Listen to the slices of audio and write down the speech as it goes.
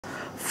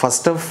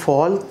First of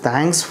all,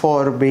 thanks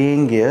for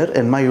being here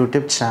in my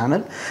YouTube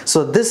channel.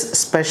 So this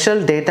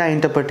special data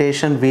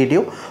interpretation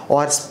video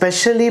are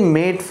specially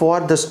made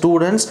for the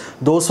students,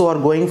 those who are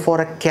going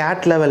for a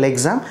CAT level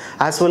exam,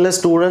 as well as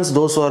students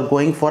those who are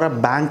going for a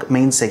bank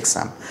mains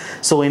exam.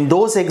 So in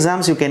those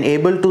exams you can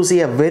able to see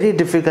a very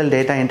difficult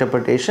data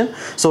interpretation.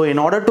 So in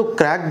order to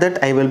crack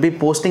that, I will be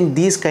posting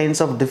these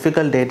kinds of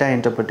difficult data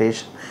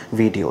interpretation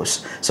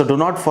videos. So do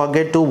not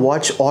forget to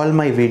watch all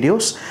my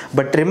videos,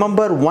 but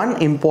remember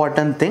one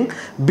important thing: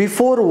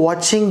 before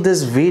watching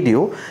this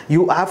video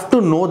you have to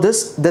know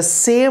this: the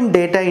same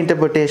data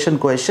interpretation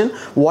question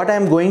what I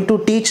am going to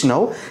teach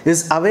now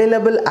is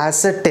available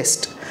as a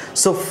test.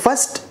 So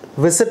first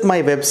visit my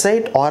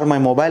website or my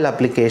mobile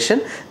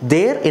application.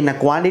 There in a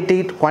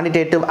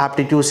quantitative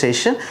aptitude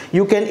session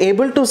you can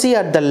able to see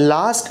at the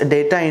last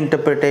data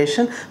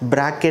interpretation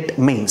bracket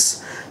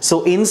mains.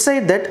 So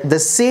inside that, the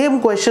same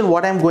question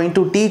what I am going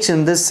to teach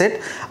in this set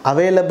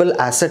available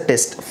as a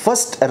test.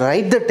 First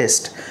write the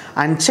test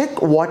and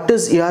check what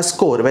is your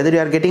score, whether you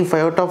are getting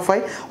 5 out of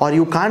 5 or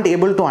you can't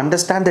able to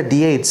understand the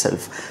DA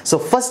itself. So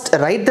first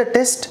write the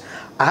test.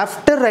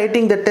 After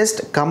writing the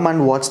test, come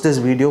and watch this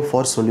video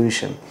for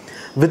solution.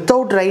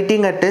 Without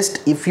writing a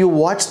test, if you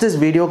watch this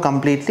video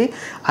completely,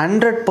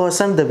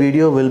 100% the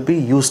video will be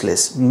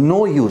useless,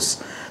 no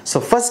use. So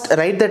first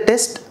write the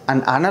test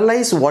and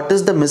analyze what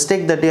is the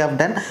mistake that you have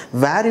done,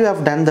 where you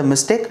have done the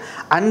mistake,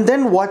 and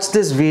then watch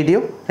this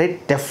video,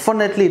 right?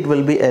 Definitely it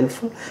will be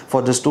helpful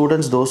for the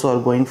students, those who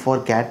are going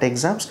for CAT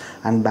exams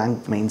and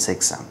bank mains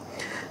exam.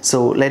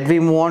 So let me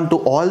move on to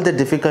all the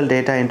difficult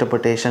data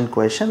interpretation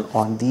question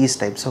on these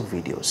types of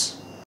videos.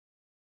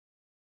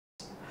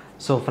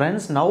 So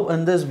friends, now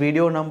in this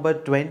video number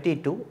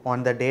 22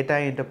 on the data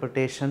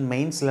interpretation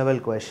mains level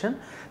question.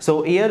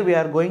 So here we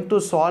are going to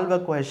solve a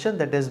question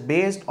that is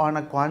based on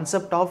a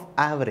concept of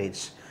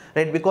average,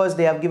 right? Because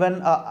they have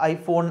given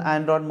iPhone,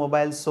 Android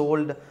mobile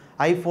sold,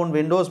 iPhone,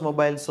 Windows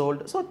mobile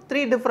sold. So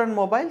 3 different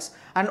mobiles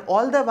and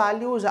all the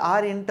values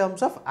are in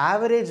terms of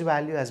average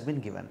value has been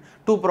given.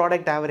 2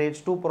 product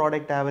average, 2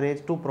 product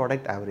average, 2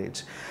 product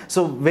average.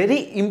 So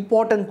very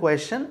important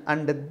question,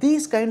 and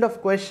these kind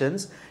of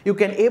questions you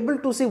can able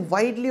to see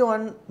widely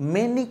on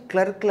many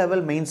clerk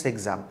level mains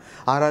exam.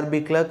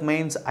 RRB clerk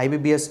mains,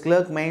 IBBS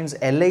clerk mains,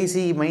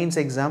 LIC mains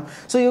exam.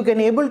 So you can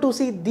able to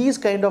see these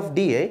kind of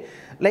DA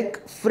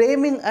like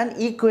framing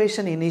an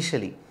equation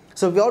initially.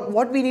 So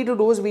what we need to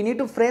do is we need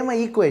to frame an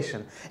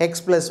equation: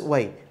 x plus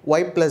y,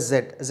 y plus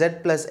z, z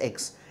plus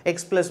x,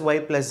 x plus y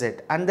plus z,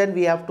 and then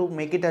we have to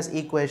make it as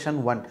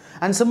equation 1.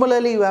 And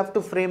similarly you have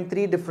to frame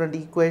 3 different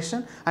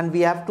equations and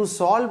we have to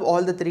solve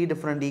all the 3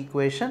 different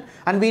equations,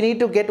 and we need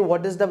to get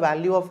what is the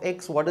value of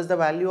x, what is the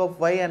value of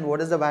y, and what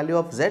is the value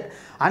of z,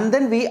 and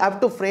then we have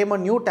to frame a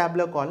new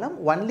tabular column.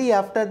 Only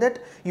after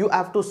that you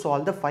have to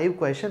solve the 5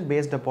 questions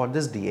based upon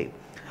this DA.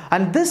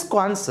 And this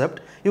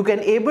concept you can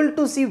able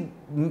to see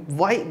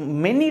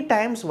many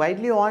times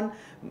widely on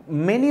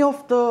many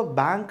of the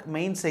bank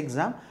mains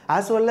exam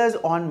as well as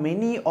on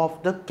many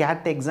of the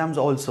CAT exams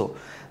also.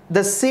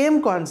 The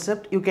same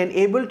concept you can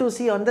able to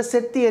see on the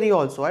set theory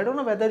also. I don't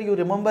know whether you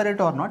remember it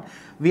or not.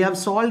 We have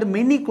solved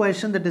many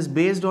questions that is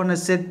based on a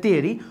set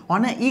theory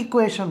on an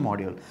equation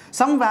module.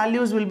 Some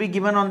values will be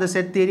given on the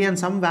set theory and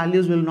some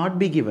values will not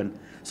be given.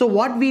 So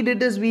what we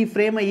did is we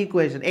frame an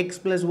equation: x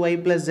plus y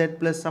plus z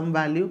plus some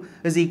value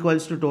is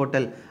equals to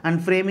total,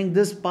 and framing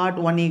this part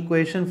one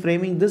equation,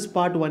 framing this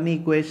part one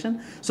equation.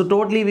 So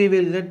totally we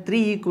will get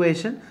 3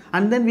 equations,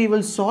 and then we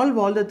will solve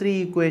all the 3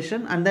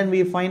 equations, and then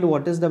we find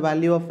what is the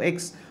value of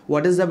x,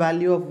 what is the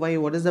value of y,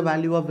 what is the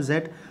value of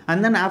z,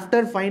 and then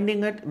after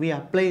finding it we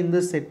apply in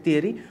the set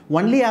theory.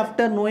 Only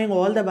after knowing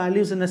all the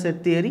values in the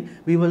set theory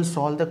we will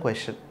solve the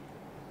question.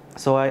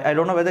 So I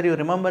don't know whether you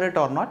remember it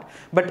or not,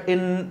 but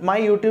in my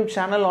YouTube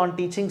channel on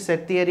teaching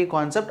set theory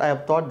concept I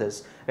have taught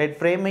this, right?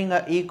 Framing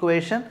an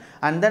equation,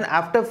 and then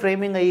after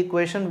framing an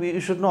equation we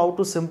should know how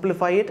to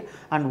simplify it,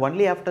 and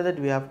only after that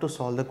we have to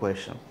solve the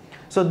question.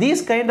 So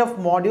these kind of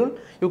module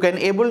you can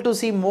able to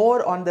see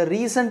more on the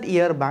recent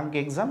year bank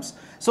exams.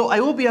 So I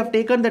hope you have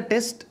taken the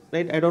test,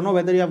 right? I don't know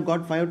whether you have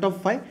got 5 out of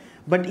 5.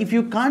 But if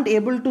you can't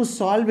able to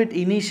solve it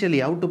initially,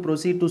 how to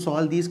proceed to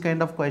solve these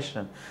kind of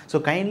questions? So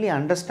kindly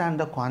understand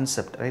the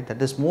concept, right? That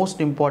is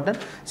most important.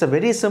 It's a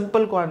very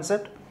simple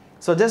concept.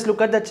 So just look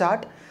at the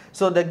chart.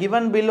 So the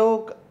given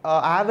below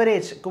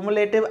average,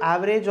 cumulative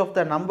average of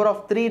the number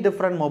of 3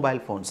 different mobile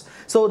phones.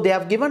 So they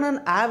have given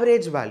an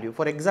average value.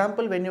 For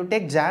example, when you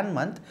take Jan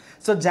month,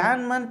 so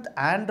Jan month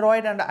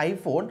Android and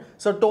iPhone,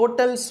 so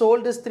total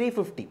sold is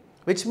 350.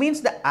 Which means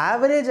the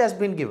average has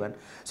been given.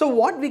 So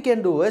what we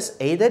can do is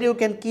either you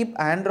can keep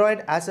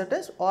Android as it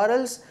is, or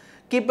else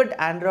keep it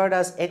Android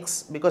as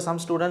X, because some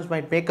students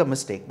might make a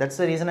mistake. That's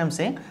the reason I'm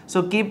saying.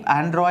 So keep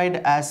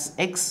Android as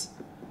X,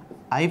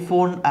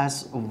 iPhone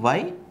as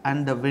Y,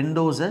 and the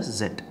Windows as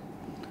Z.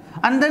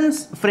 And then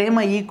frame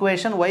a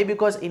equation. Why?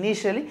 Because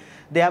initially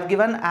they have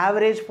given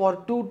average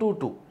for 2, 2,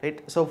 2,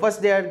 right? So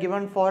first they are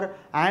given for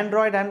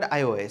Android and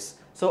iOS.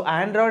 So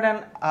Android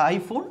and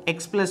iPhone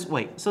X plus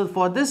Y. So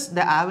for this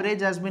the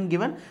average has been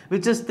given,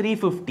 which is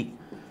 350.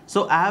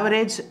 So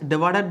average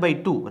divided by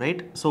 2,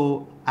 right?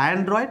 So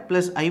Android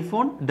plus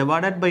iPhone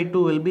divided by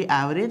 2 will be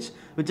average,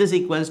 which is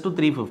equals to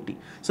 350.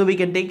 So we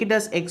can take it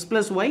as X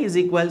plus Y is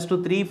equals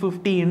to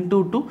 350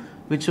 into 2,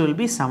 which will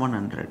be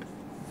 700.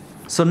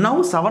 So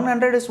now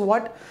 700 is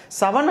what?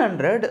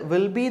 700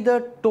 will be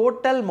the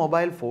total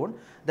mobile phone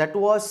that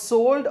was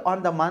sold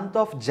on the month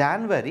of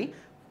January.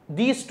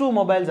 These two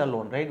mobiles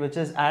alone, right, which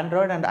is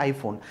Android and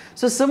iPhone.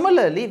 So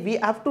similarly, we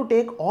have to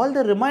take all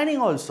the remaining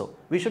also.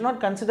 We should not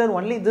consider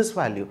only this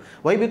value.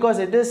 Why? Because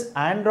it is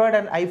Android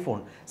and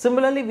iPhone.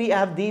 Similarly, we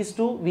have these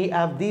two, we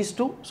have these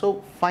two.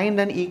 So find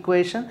an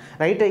equation,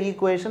 write an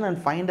equation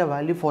and find a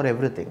value for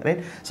everything,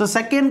 right? So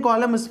second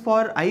column is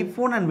for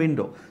iPhone and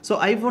Windows. So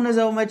iPhone is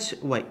how much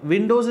Y,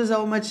 Windows is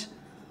how much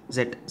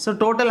Z. So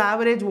total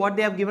average what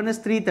they have given is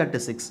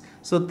 336.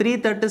 So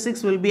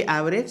 336 will be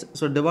average.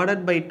 So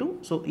divided by 2.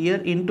 So here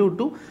into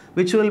 2,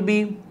 which will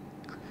be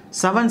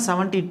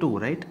 772,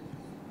 right?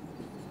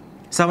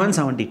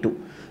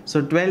 772.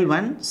 So 12,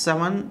 1,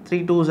 7,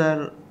 3 2s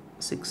are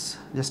 6.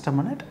 Just a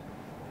minute.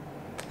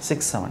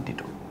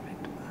 672.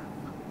 Right.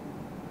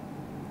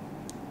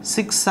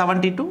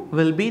 672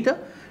 will be the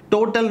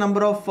total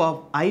number of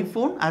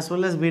iPhone as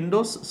well as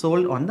Windows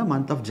sold on the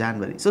month of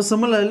January. So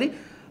similarly,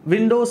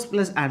 Windows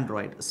plus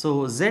Android.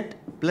 So Z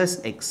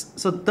plus X.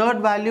 So third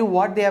value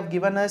what they have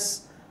given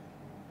us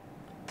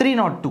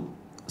 302.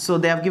 So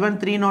they have given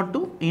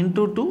 302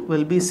 into 2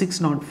 will be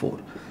 604.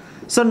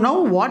 So now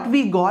what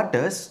we got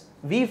is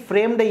we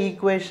framed the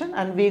equation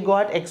and we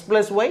got X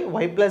plus Y,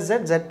 Y plus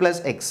Z, Z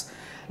plus X.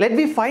 Let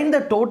me find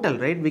the total,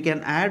 right? We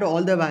can add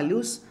all the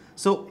values.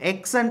 So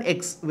X and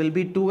X will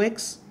be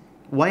 2X,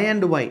 Y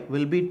and Y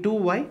will be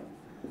 2Y.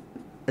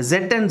 Z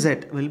and Z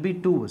will be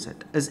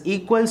 2Z is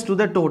equals to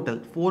the total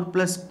 4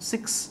 plus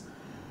 6,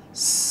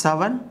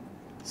 7.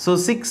 So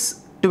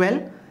 6,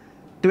 12.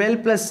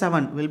 12 plus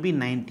 7 will be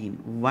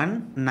 19.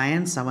 1,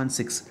 9, 7,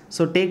 6.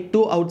 So take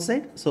 2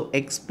 outside. So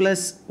X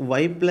plus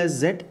Y plus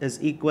Z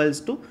is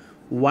equals to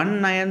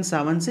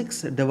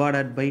 1976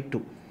 divided by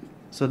 2.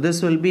 So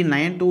this will be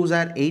 9 2s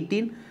are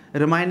 18.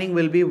 Remaining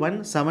will be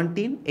 1,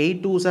 17.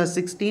 8 2s are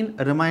 16.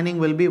 Remaining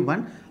will be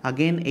 1.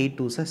 Again 8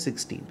 2s are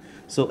 16.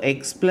 So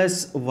X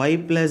plus Y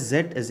plus Z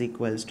is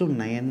equals to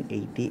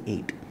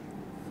 988.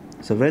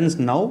 So friends,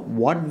 now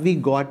what we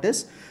got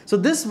is, so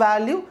this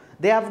value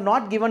they have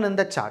not given in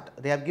the chart.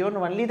 They have given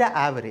only the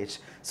average.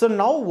 So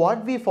now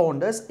what we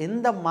found is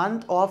in the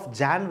month of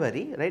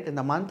January, right? In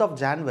the month of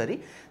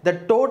January, the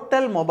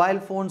total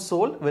mobile phone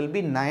sold will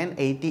be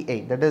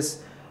 988. That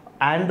is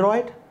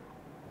Android,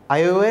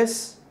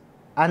 iOS,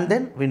 and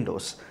then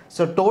Windows.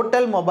 So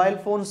total mobile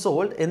phone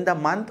sold in the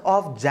month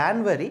of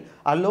January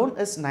alone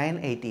is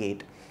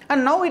 988.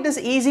 And now it is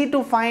easy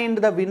to find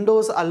the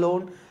Windows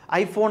alone,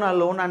 iPhone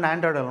alone and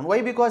Android alone.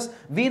 Why? Because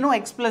we know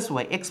X plus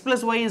Y. X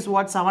plus Y is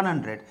what?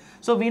 700.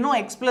 So we know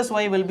X plus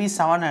Y will be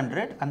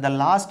 700 and the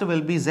last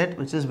will be Z,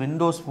 which is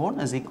Windows phone,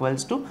 is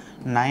equals to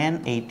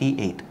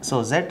 988.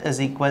 So Z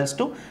is equals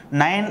to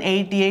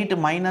 988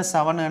 minus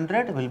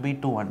 700 will be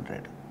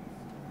 200.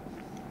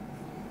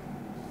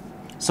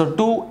 So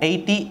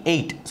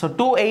 288. So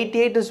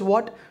 288 is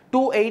what?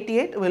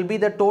 288 will be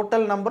the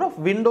total number of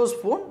Windows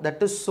phone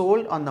that is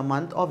sold on the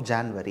month of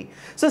January.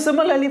 So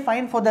similarly,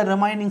 find for the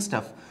remaining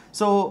stuff.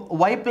 So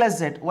Y plus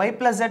Z. Y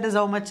plus Z is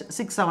how much?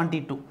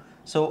 672.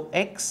 So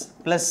X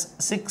plus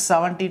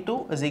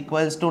 672 is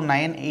equals to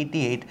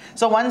 988.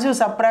 So once you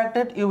subtract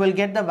it, you will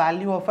get the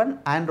value of an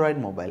Android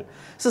mobile.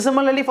 So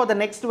similarly, for the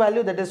next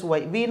value, that is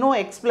Y, we know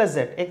X plus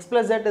Z. X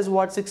plus Z is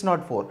what?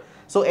 604.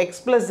 So X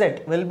plus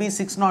Z will be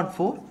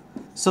 604.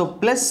 So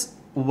plus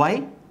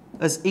Y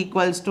is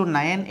equals to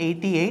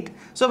 988.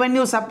 So when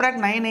you subtract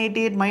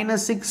 988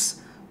 minus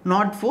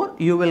 604,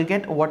 you will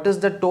get what is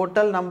the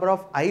total number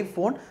of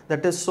iPhone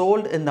that is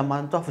sold in the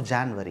month of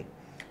January.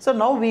 So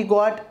now we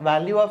got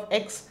value of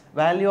X,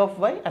 value of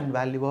Y and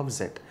value of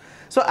Z.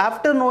 So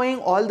after knowing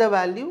all the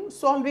value,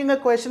 solving a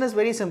question is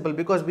very simple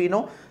because we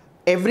know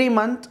every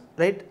month,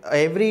 right,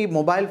 every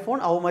mobile phone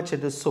how much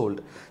it is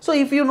sold. So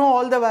if you know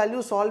all the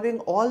values, solving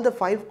all the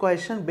 5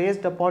 questions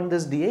based upon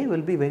this DA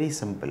will be very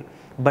simple.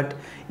 But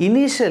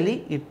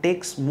initially it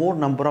takes more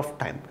number of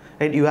time,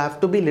 right? You have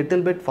to be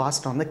little bit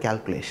fast on the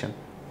calculation.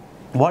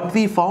 What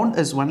we found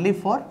is only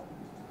for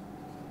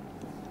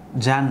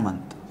Jan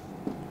month,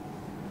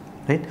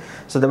 right?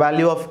 So the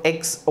value of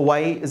X,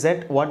 Y,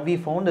 Z, what we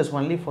found is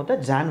only for the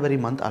January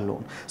month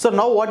alone. So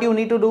now what you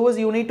need to do is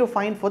you need to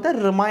find for the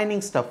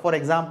remaining stuff. For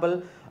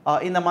example,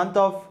 in the month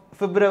of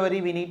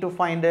February we need to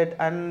find it,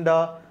 and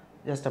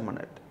just a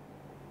minute.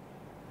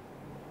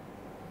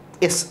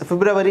 Yes,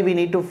 February we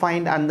need to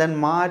find, and then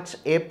March,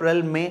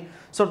 April, May.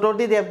 So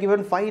totally they have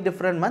given 5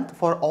 different months.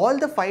 For all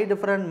the 5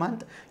 different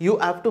months, you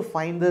have to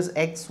find this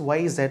X,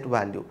 Y, Z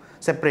value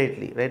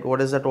separately, right? What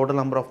is the total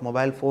number of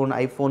mobile phone,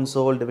 iPhone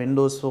sold,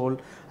 Windows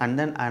sold, and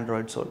then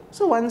Android sold.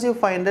 So once you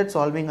find it,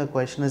 solving a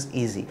question is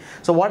easy.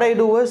 So what I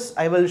do is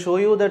I will show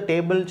you the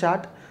table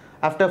chart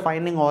after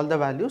finding all the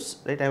values,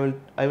 right?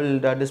 I will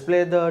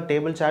display the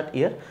table chart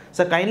here.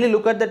 So kindly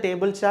look at the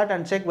table chart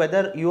and check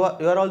whether you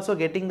are also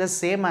getting the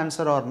same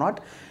answer or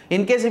not.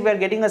 In case if you are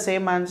getting the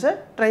same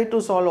answer, try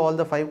to solve all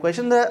the 5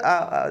 questions.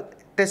 The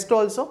test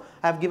also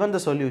I have given the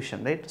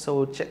solution, right?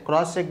 So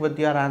cross check with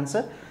your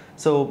answer.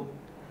 So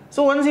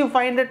once you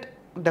find it,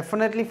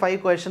 definitely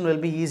 5 question will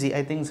be easy,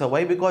 I think so.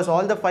 Why? Because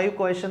all the 5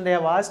 questions they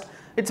have asked,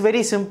 it's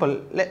very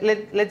simple.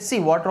 Let's see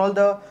what are all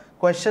the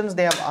questions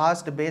they have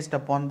asked based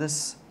upon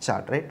this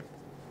chart, right?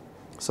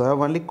 So I have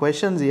only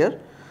questions here.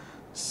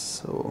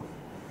 So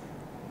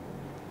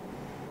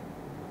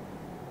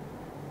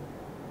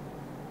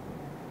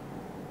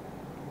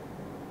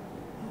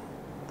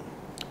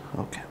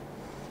okay.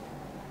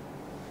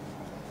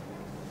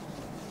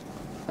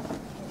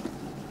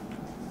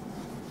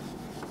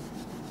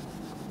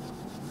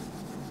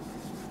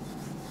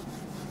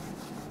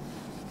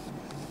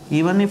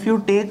 Even if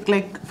you take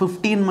like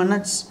 15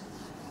 minutes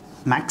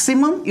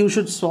maximum, you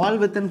should solve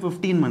within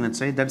 15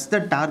 minutes, right? That's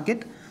the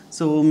target.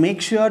 So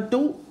make sure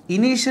to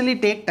initially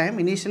take time.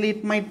 Initially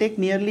it might take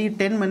nearly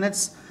 10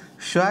 minutes.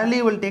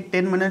 Surely will take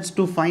 10 minutes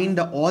to find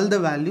all the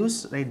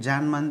values, right?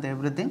 Jan month,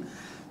 everything.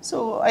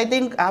 So I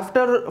think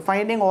after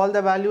finding all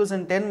the values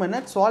in 10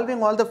 minutes,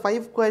 solving all the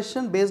 5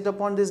 questions based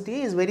upon this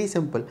day is very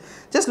simple.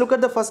 Just look at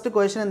the first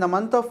question. In the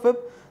month of Feb,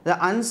 the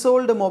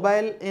unsold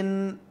mobile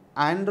in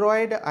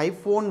Android,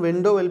 iPhone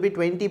window will be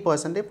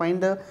 20%.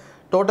 Find the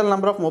total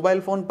number of mobile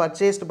phone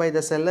purchased by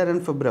the seller in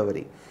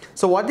February.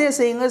 So what they are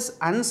saying is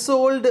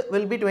unsold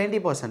will be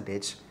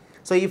 20%.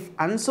 So if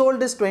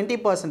unsold is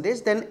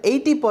 20%, then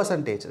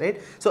 80%,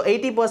 right? So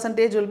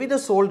 80% will be the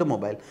sold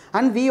mobile.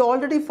 And we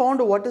already found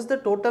what is the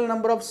total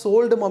number of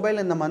sold mobile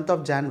in the month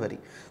of January.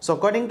 So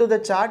according to the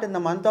chart, in the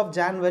month of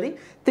January,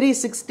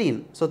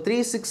 316. So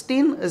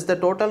 316 is the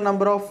total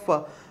number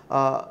of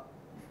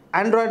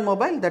Android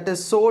mobile that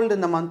is sold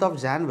in the month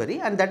of January,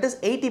 and that is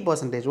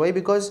 80%. Why?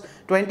 Because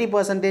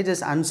 20%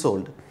 is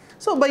unsold.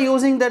 So by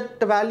using that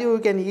value, you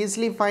can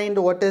easily find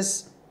what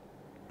is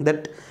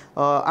that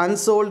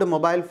unsold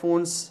mobile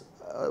phones,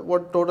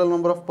 what total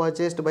number of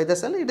purchased by the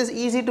seller. It is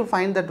easy to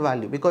find that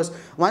value, because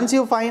once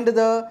you find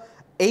the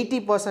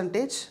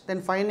 80%,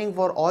 then finding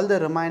for all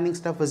the remaining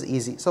stuff is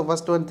easy. So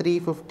first one,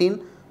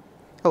 315.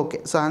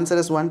 Okay, so answer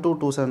is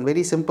 1227.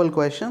 Very simple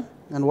question.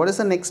 And what is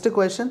the next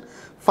question?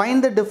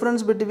 Find the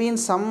difference between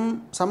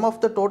sum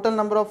of the total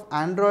number of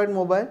Android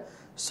mobile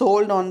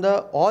sold on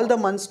all the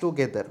months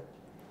together.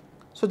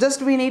 So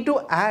just we need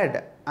to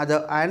add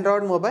the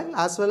Android mobile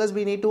as well as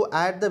we need to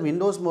add the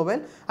Windows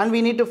mobile, and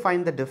we need to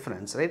find the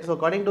difference, right? So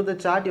according to the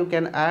chart, you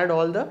can add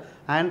all the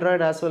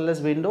Android as well as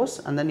Windows,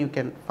 and then you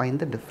can find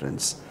the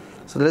difference.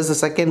 So that is the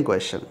second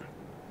question.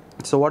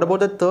 So what about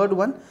the third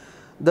one?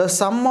 The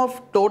sum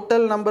of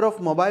total number of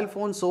mobile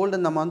phones sold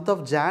in the month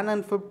of Jan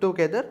and Feb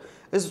together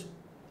is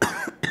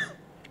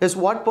is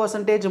what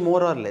percentage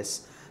more or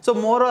less? So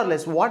more or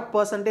less, what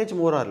percentage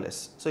more or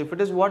less? So if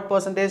it is what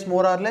percentage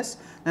more or less,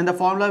 then the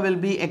formula will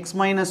be x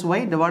minus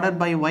y divided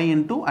by y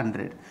into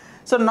 100.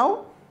 So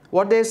now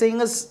what they are saying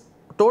is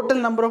total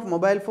number of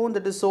mobile phone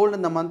that is sold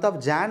in the month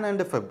of Jan and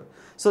Feb.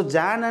 So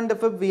Jan and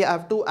Feb we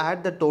have to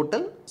add the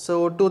total.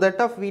 So to that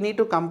of we need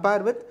to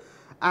compare with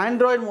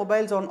Android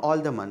mobiles on all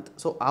the month.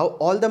 So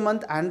all the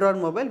month Android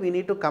mobile we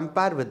need to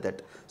compare with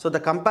that. So the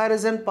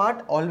comparison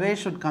part always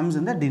should comes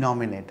in the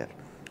denominator.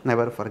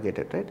 Never forget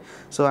it, right?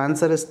 So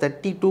answer is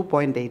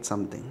 32.8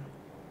 something.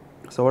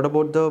 So what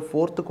about the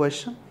fourth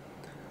question?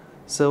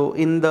 So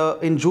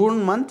in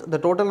June month, the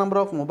total number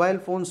of mobile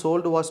phones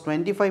sold was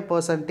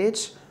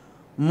 25%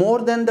 more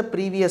than the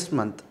previous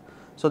month.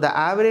 So the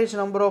average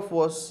number of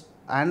was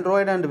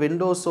Android and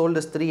Windows sold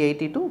is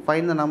 382.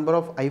 Find the number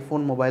of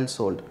iPhone mobiles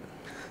sold.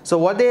 So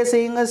what they are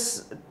saying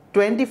is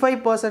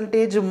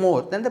 25%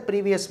 more than the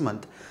previous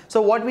month.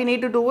 So what we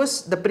need to do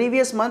is the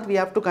previous month we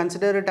have to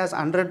consider it as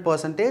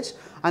 100%,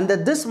 and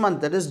this month,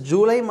 that is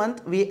June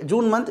month,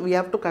 we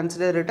have to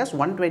consider it as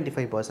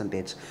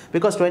 125%,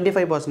 because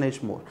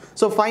 25% more.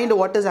 So find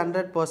what is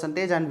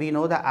 100% and we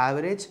know the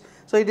average.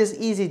 So it is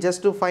easy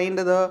just to find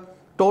the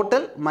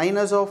total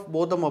minus of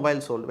both the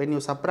mobile sold. When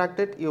you subtract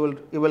it, you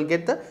will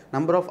get the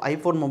number of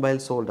iPhone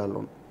mobiles sold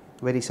alone.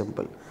 Very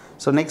simple.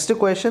 So next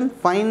question,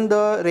 find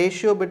the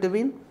ratio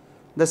between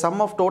the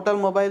sum of total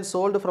mobiles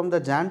sold from the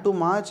Jan to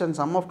March and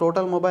sum of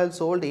total mobiles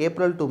sold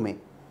April to May.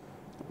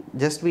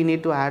 Just we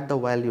need to add the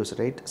values,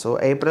 right? So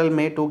April,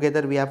 May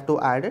together we have to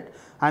add it,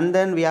 and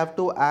then we have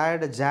to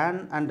add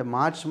Jan and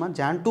March month,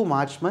 Jan to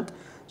March month.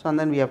 So and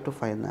then we have to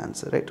find the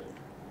answer, right?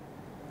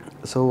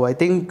 So I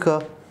think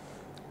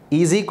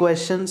easy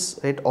questions,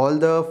 right? All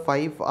the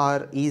 5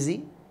 are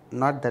easy,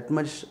 not that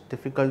much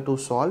difficult to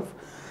solve.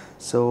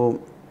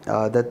 So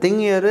the thing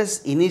here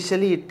is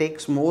initially it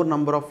takes more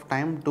number of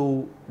time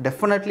to,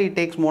 definitely it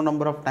takes more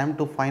number of time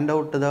to find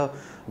out the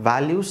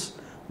values.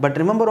 But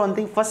remember one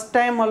thing, first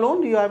time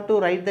alone you have to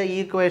write the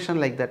equation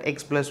like that,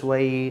 x plus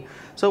y.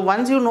 So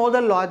once you know the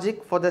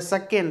logic, for the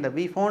second,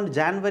 we found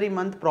January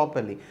month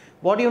properly.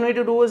 what you need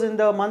to do is in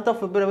the month of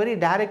February,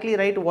 directly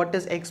write what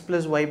is x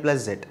plus y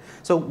plus z.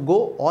 So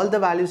go all the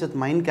values with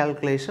mind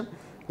calculation.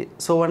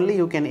 So only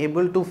you can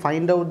able to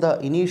find out the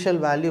initial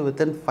value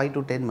within 5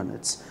 to 10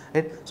 minutes.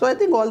 Right? So I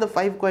think all the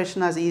 5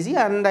 questions are easy,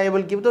 and I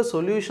will give the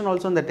solution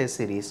also in the test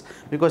series,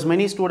 because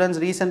many students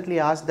recently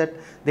asked that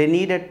they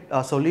needed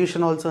a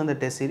solution also in the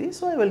test series.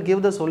 So I will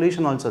give the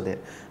solution also there.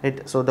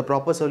 Right? So the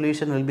proper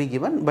solution will be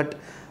given, but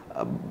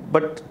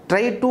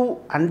try to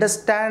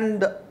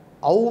understand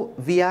how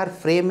we are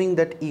framing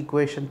that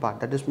equation part.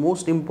 That is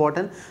most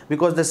important,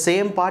 because the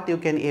same part you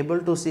can able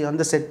to see on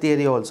the set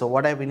theory also,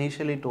 what I have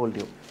initially told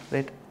you,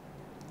 right?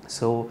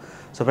 So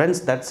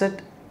friends, that's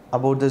it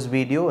about this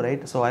video,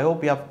 right? So I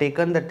hope you have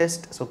taken the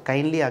test. So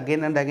kindly,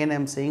 again and again I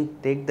am saying,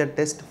 take the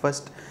test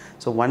first.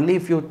 So only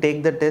if you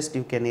take the test,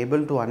 you can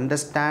able to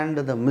understand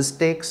the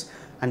mistakes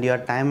and your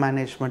time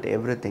management,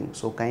 everything.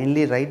 So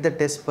kindly write the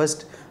test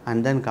first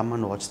and then come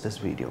and watch this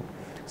video.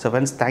 So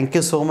friends, thank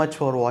you so much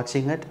for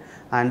watching it,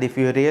 and if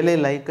you really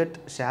like it,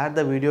 share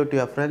the video to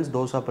your friends,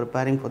 those who are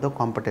preparing for the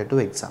competitive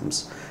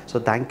exams. So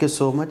thank you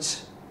so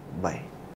much. Bye.